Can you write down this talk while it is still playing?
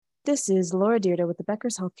This is Laura Deirdre with the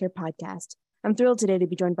Becker's Healthcare Podcast. I'm thrilled today to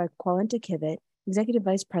be joined by Qualenta Kivett, Executive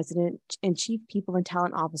Vice President and Chief People and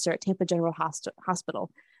Talent Officer at Tampa General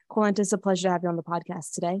Hospital. Qualenta, it's a pleasure to have you on the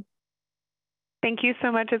podcast today. Thank you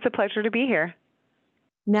so much. It's a pleasure to be here.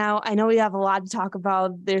 Now, I know we have a lot to talk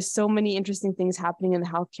about. There's so many interesting things happening in the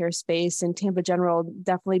healthcare space, and Tampa General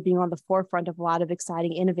definitely being on the forefront of a lot of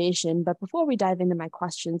exciting innovation. But before we dive into my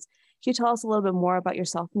questions, can you tell us a little bit more about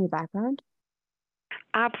yourself and your background?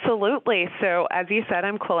 Absolutely. So as you said,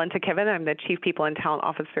 I'm Qualenta Kivett. I'm the Chief People and Talent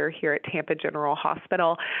Officer here at Tampa General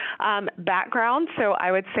Hospital. Background, so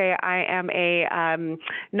I would say I am a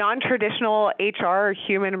non-traditional HR,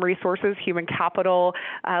 human resources, human capital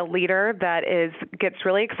leader that gets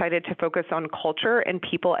really excited to focus on culture and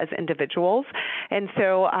people as individuals. And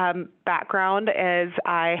so background is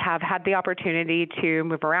I have had the opportunity to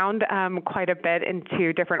move around quite a bit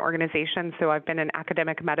into different organizations. So I've been in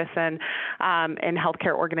academic medicine and healthcare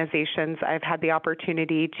organizations. I've had the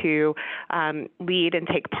opportunity to lead and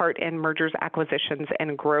take part in mergers, acquisitions,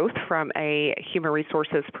 and growth from a human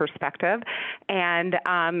resources perspective. And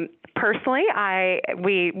personally,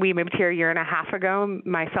 we moved here a year and a half ago,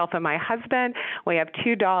 myself and my husband. We have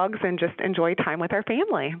 2 dogs and just enjoy time with our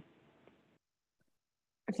family.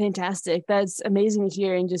 Fantastic. That's amazing to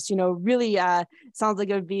hear. And just, really sounds like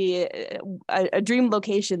it would be a dream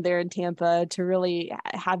location there in Tampa to really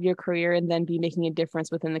have your career and then be making a difference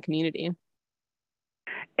within the community.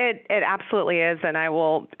 It absolutely is, and I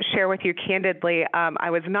will share with you candidly, I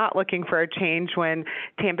was not looking for a change when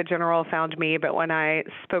Tampa General found me, but when I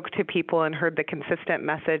spoke to people and heard the consistent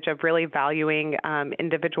message of really valuing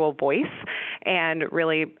individual voice and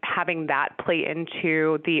really having that play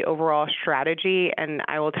into the overall strategy, and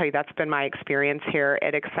I will tell you that's been my experience here.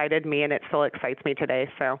 It excited me, and it still excites me today.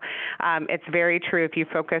 So it's very true. If you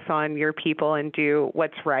focus on your people and do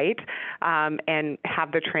what's right and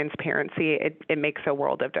have the transparency, it makes a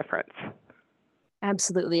world of difference.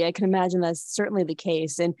 Absolutely. I can imagine that's certainly the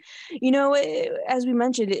case. And, as we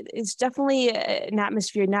mentioned, it's definitely an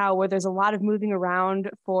atmosphere now where there's a lot of moving around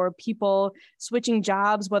for people switching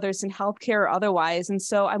jobs, whether it's in healthcare or otherwise. And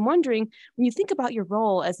so I'm wondering, when you think about your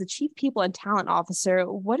role as the Chief People and Talent Officer,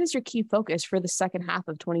 what is your key focus for the second half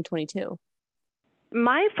of 2022?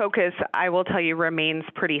 My focus, I will tell you, remains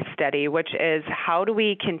pretty steady, which is how do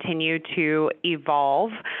we continue to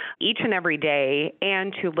evolve each and every day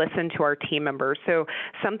and to listen to our team members. So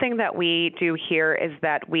something that we do here is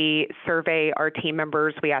that we survey our team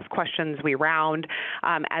members, we ask questions, we round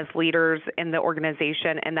as leaders in the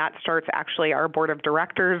organization, and that starts actually our board of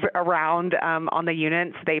directors around on the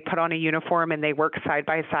units. They put on a uniform and they work side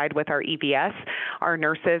by side with our EVS, our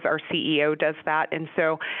nurses, our CEO does that. And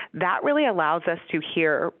so that really allows us to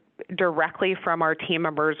hear directly from our team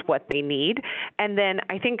members what they need. And then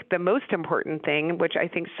I think the most important thing, which I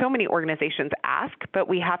think so many organizations ask, but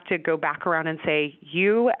we have to go back around and say,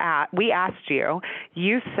 we asked you,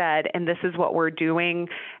 you said, and this is what we're doing,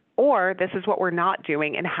 or this is what we're not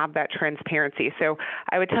doing, and have that transparency. So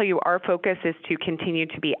I would tell you our focus is to continue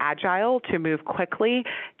to be agile, to move quickly,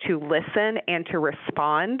 to listen, and to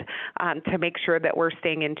respond to make sure that we're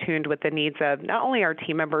staying in tune with the needs of not only our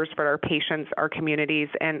team members, but our patients, our communities,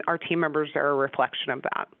 and our team members are a reflection of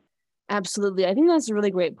that. Absolutely. I think that's a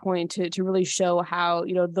really great point to really show how,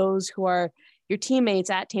 those who are your teammates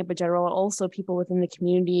at Tampa General, also people within the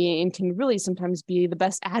community, and can really sometimes be the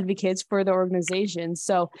best advocates for the organization.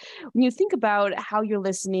 So when you think about how you're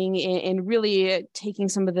listening and really taking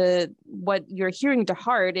some of what you're hearing to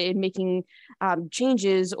heart and making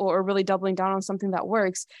changes or really doubling down on something that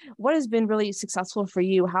works, what has been really successful for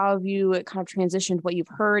you? How have you kind of transitioned what you've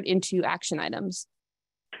heard into action items?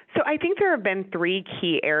 So I think there have been 3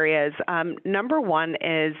 key areas. Number one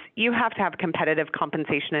is you have to have competitive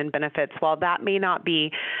compensation and benefits. While that may not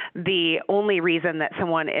be the only reason that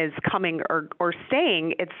someone is coming or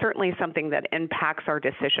staying, it's certainly something that impacts our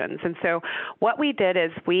decisions. And so what we did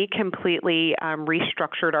is we completely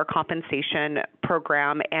restructured our compensation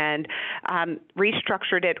program and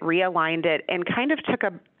restructured it, realigned it, and kind of took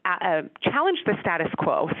challenge the status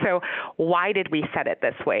quo. So why did we set it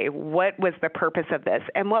this way? What was the purpose of this?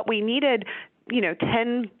 And what we needed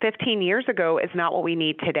 10, 15 years ago is not what we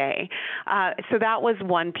need today. So that was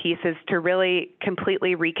one piece, is to really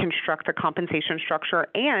completely reconstruct the compensation structure.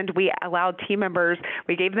 And we allowed team members,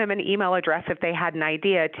 we gave them an email address if they had an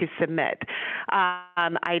idea to submit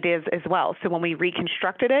ideas as well. So when we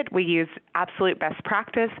reconstructed it, we used absolute best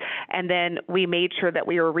practice. And then we made sure that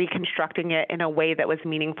we were reconstructing it in a way that was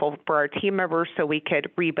meaningful for our team members so we could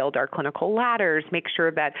rebuild our clinical ladders, make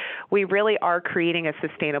sure that we really are creating a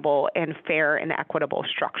sustainable and fair and equitable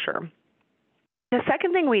structure. The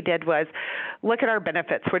second thing we did was look at our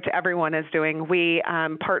benefits, which everyone is doing. We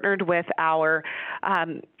partnered with our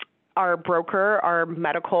broker, our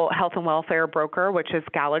medical health and welfare broker, which is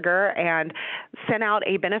Gallagher, and sent out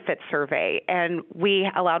a benefits survey. And we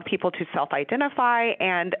allowed people to self-identify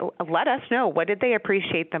and let us know, what did they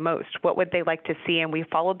appreciate the most? What would they like to see? And we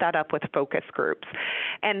followed that up with focus groups.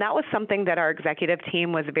 And that was something that our executive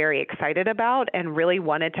team was very excited about and really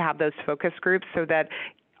wanted to have those focus groups so that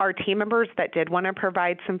our team members that did want to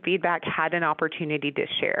provide some feedback had an opportunity to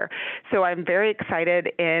share. So I'm very excited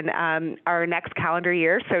in our next calendar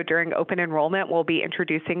year. So during open enrollment, we'll be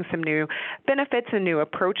introducing some new benefits and new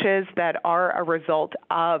approaches that are a result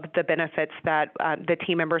of the benefits that the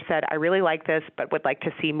team member said, I really like this, but would like to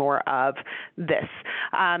see more of this.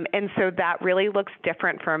 And so that really looks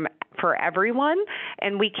different for everyone,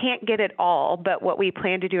 and we can't get it all, but what we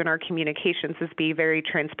plan to do in our communications is be very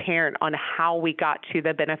transparent on how we got to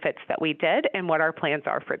the benefits that we did and what our plans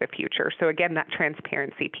are for the future. So again, that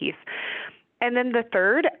transparency piece. And then the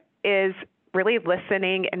third is really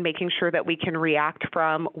listening and making sure that we can react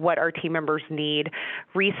from what our team members need.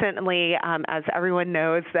 Recently, as everyone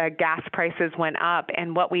knows, the gas prices went up,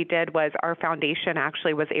 and what we did was our foundation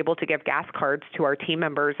actually was able to give gas cards to our team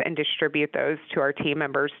members and distribute those to our team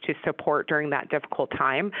members to support during that difficult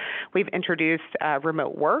time. We've introduced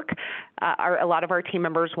remote work. A lot of our team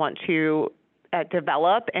members want to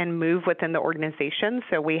develop and move within the organization.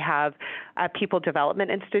 So we have a People Development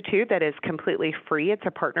Institute that is completely free. It's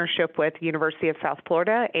a partnership with University of South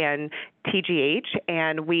Florida and TGH,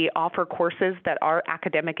 and we offer courses that are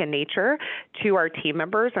academic in nature to our team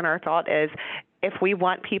members. And our thought is, if we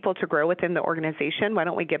want people to grow within the organization, why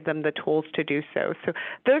don't we give them the tools to do so? So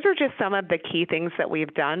those are just some of the key things that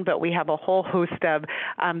we've done, but we have a whole host of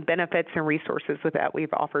benefits and resources that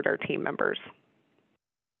we've offered our team members.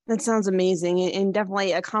 That sounds amazing, and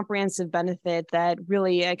definitely a comprehensive benefit that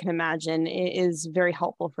really, I can imagine, is very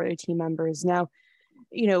helpful for your team members. Now,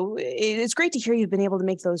 it's great to hear you've been able to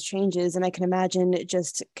make those changes, and I can imagine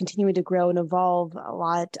just continuing to grow and evolve a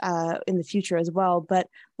lot in the future as well. But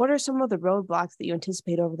what are some of the roadblocks that you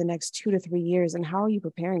anticipate over the next 2 to 3 years, and how are you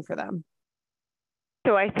preparing for them?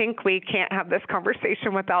 So I think we can't have this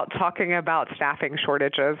conversation without talking about staffing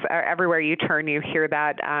shortages. Everywhere you turn, you hear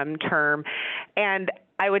that term. And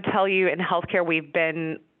I would tell you, in healthcare, we've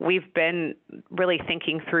been really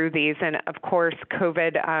thinking through these, and of course,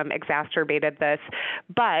 COVID exacerbated this.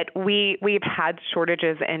 But we've had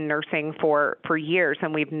shortages in nursing for years,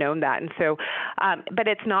 and we've known that. And so, but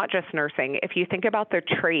it's not just nursing. If you think about the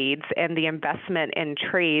trades and the investment in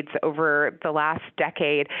trades over the last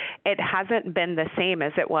decade, it hasn't been the same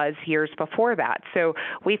as it was years before that. So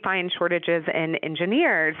we find shortages in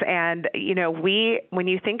engineers, and when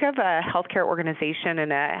you think of a healthcare organization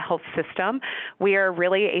and a health system, we are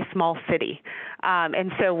really a small city.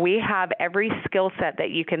 And so we have every skill set that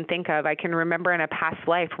you can think of. I can remember in a past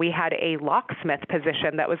life, we had a locksmith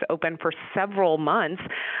position that was open for several months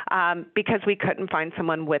because we couldn't find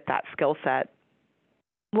someone with that skill set.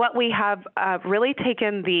 What we have really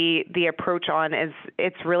taken the approach on is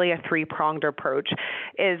it's really a three-pronged approach.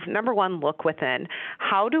 Is number one, look within.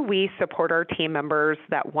 How do we support our team members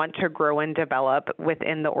that want to grow and develop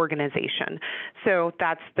within the organization? So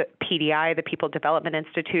that's the PDI, the People Development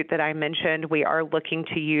Institute that I mentioned. We are looking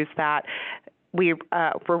to use that. We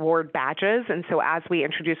reward badges, and so as we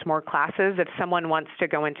introduce more classes, if someone wants to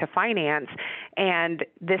go into finance and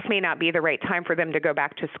this may not be the right time for them to go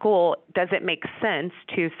back to school, does it make sense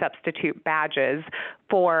to substitute badges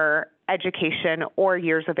for education or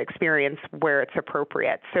years of experience where it's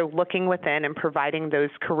appropriate? So looking within and providing those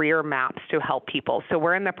career maps to help people. So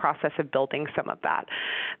we're in the process of building some of that.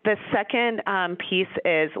 The second piece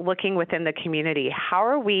is looking within the community. How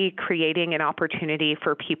are we creating an opportunity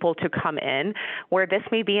for people to come in where this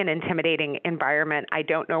may be an intimidating environment? I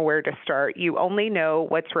don't know where to start. You only know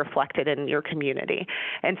what's reflected in your community.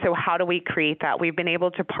 And so how do we create that? We've been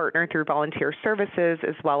able to partner through volunteer services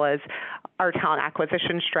as well as our talent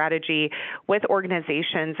acquisition strategy with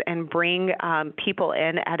organizations and bring people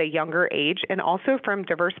in at a younger age and also from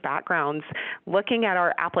diverse backgrounds. Looking at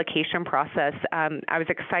our application process, I was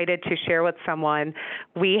excited to share with someone,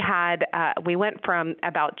 we went from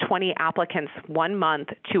about 20 applicants one month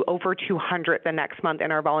to over 200 the next month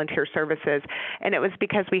in our volunteer services. And it was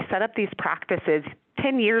because we set up these practices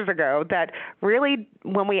 10 years ago that really,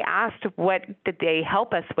 when we asked what did they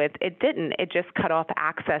help us with, it didn't. It just cut off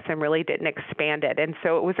access and really didn't expand it. And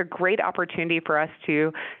so it was a great opportunity for us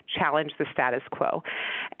to challenge the status quo.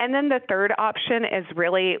 And then the third option is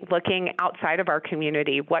really looking outside of our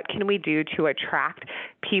community. What can we do to attract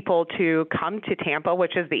people to come to Tampa,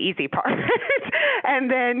 which is the easy part, and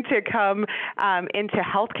then to come into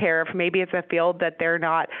healthcare if maybe it's a field that they're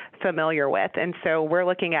not familiar with. And so we're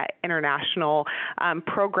looking at international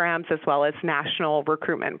programs as well as national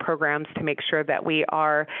recruitment programs to make sure that we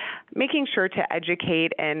are making sure to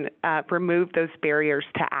educate and remove those barriers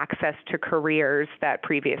to access to careers that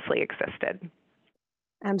previously existed.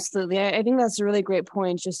 Absolutely. I think that's a really great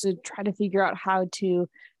point, just to try to figure out how to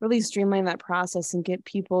really streamline that process and get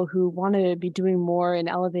people who want to be doing more and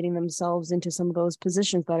elevating themselves into some of those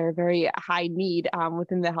positions that are very high need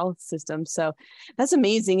within the health system. So that's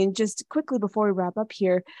amazing. And just quickly before we wrap up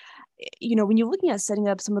here, when you're looking at setting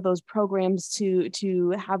up some of those programs to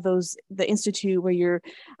have the institute where you're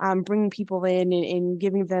bringing people in and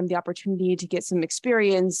giving them the opportunity to get some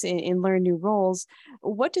experience and learn new roles,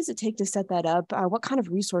 what does it take to set that up? What kind of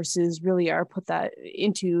resources really are put that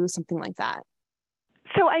into something like that?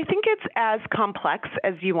 So I think it's as complex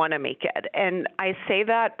as you want to make it. And I say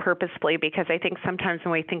that purposefully because I think sometimes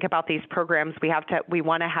when we think about these programs, we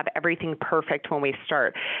want to have everything perfect when we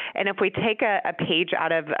start. And if we take a page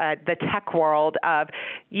out of the tech world of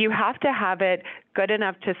you have to have it good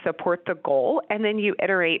enough to support the goal, and then you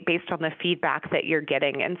iterate based on the feedback that you're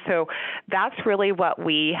getting. And so that's really what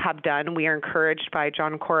we have done. We are encouraged by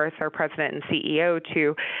John Corus, our president and CEO,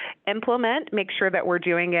 to implement, make sure that we're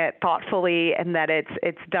doing it thoughtfully and that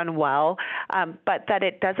it's done well, but that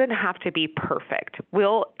it doesn't have to be perfect.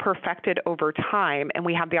 We'll perfect it over time, and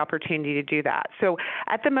we have the opportunity to do that. So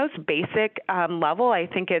at the most basic level, I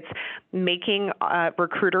think it's making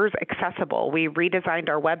recruiters accessible. We redesigned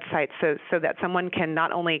our website so that someone can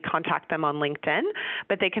not only contact them on LinkedIn,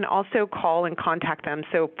 but they can also call and contact them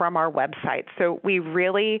from our website. So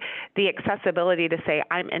the accessibility to say,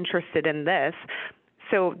 I'm interested in this.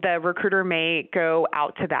 So the recruiter may go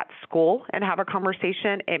out to that school and have a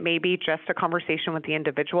conversation. It may be just a conversation with the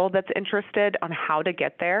individual that's interested on how to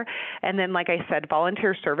get there. And then, like I said,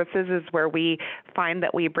 volunteer services is where we find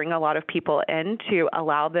that we bring a lot of people in to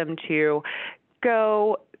allow them to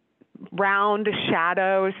go round,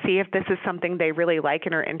 shadow, see if this is something they really like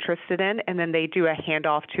and are interested in, and then they do a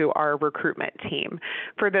handoff to our recruitment team.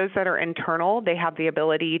 For those that are internal, they have the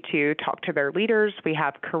ability to talk to their leaders. We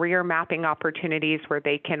have career mapping opportunities where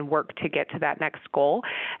they can work to get to that next goal.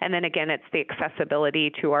 And then again, it's the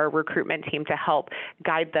accessibility to our recruitment team to help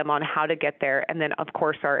guide them on how to get there. And then, of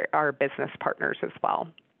course, our business partners as well.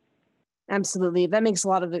 Absolutely. That makes a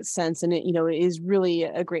lot of sense. And it is really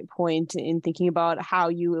a great point in thinking about how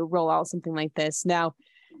you roll out something like this. Now,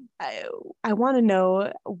 I want to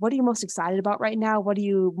know, what are you most excited about right now? What are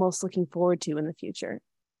you most looking forward to in the future?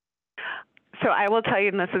 So I will tell you,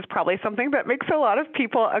 and this is probably something that makes a lot of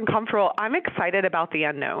people uncomfortable, I'm excited about the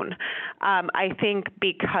unknown. I think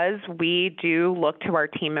because we do look to our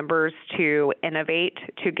team members to innovate,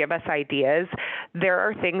 to give us ideas, there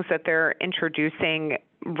are things that they're introducing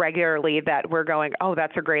regularly that we're going, oh,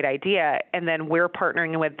 that's a great idea. And then we're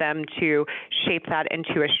partnering with them to shape that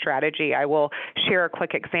into a strategy. I will share a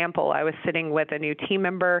quick example. I was sitting with a new team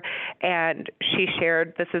member, and she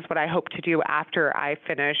shared, this is what I hope to do after I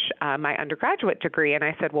finish my undergraduate degree. And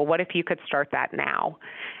I said, well, what if you could start that now?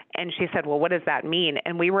 And she said, well, what does that mean?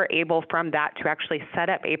 And we were able from that to actually set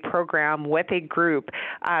up a program with a group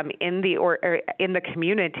in the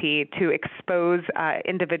community to expose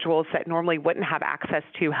individuals that normally wouldn't have access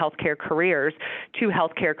to healthcare careers.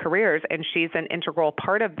 And she's an integral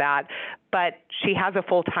part of that, but she has a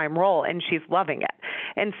full-time role and she's loving it.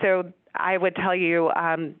 And so I would tell you,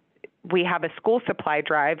 we have a school supply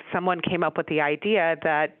drive. Someone came up with the idea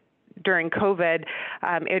that during COVID,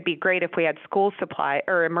 it would be great if we had school supply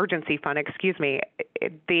or emergency fund,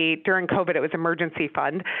 during COVID, it was emergency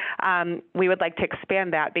fund. We would like to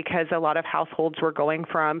expand that because a lot of households were going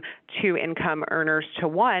from 2 income earners to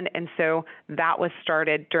 1. And so that was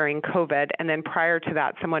started during COVID. And then prior to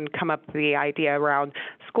that, someone come up with the idea around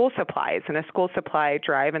school supplies and a school supply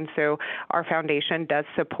drive. And so our foundation does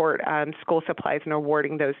support school supplies and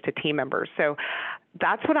awarding those to team members. So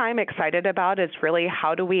that's what I'm excited about, is really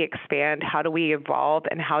how do we expand, how do we evolve,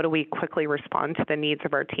 and how do we quickly respond to the needs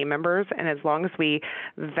of our team members. And as long as we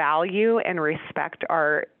value and respect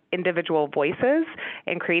our individual voices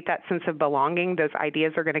and create that sense of belonging, those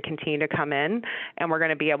ideas are going to continue to come in, and we're going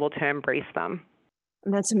to be able to embrace them.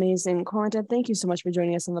 That's amazing. Kolanta, thank you so much for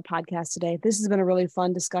joining us on the podcast today. This has been a really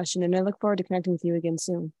fun discussion, and I look forward to connecting with you again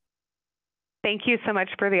soon. Thank you so much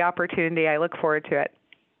for the opportunity. I look forward to it.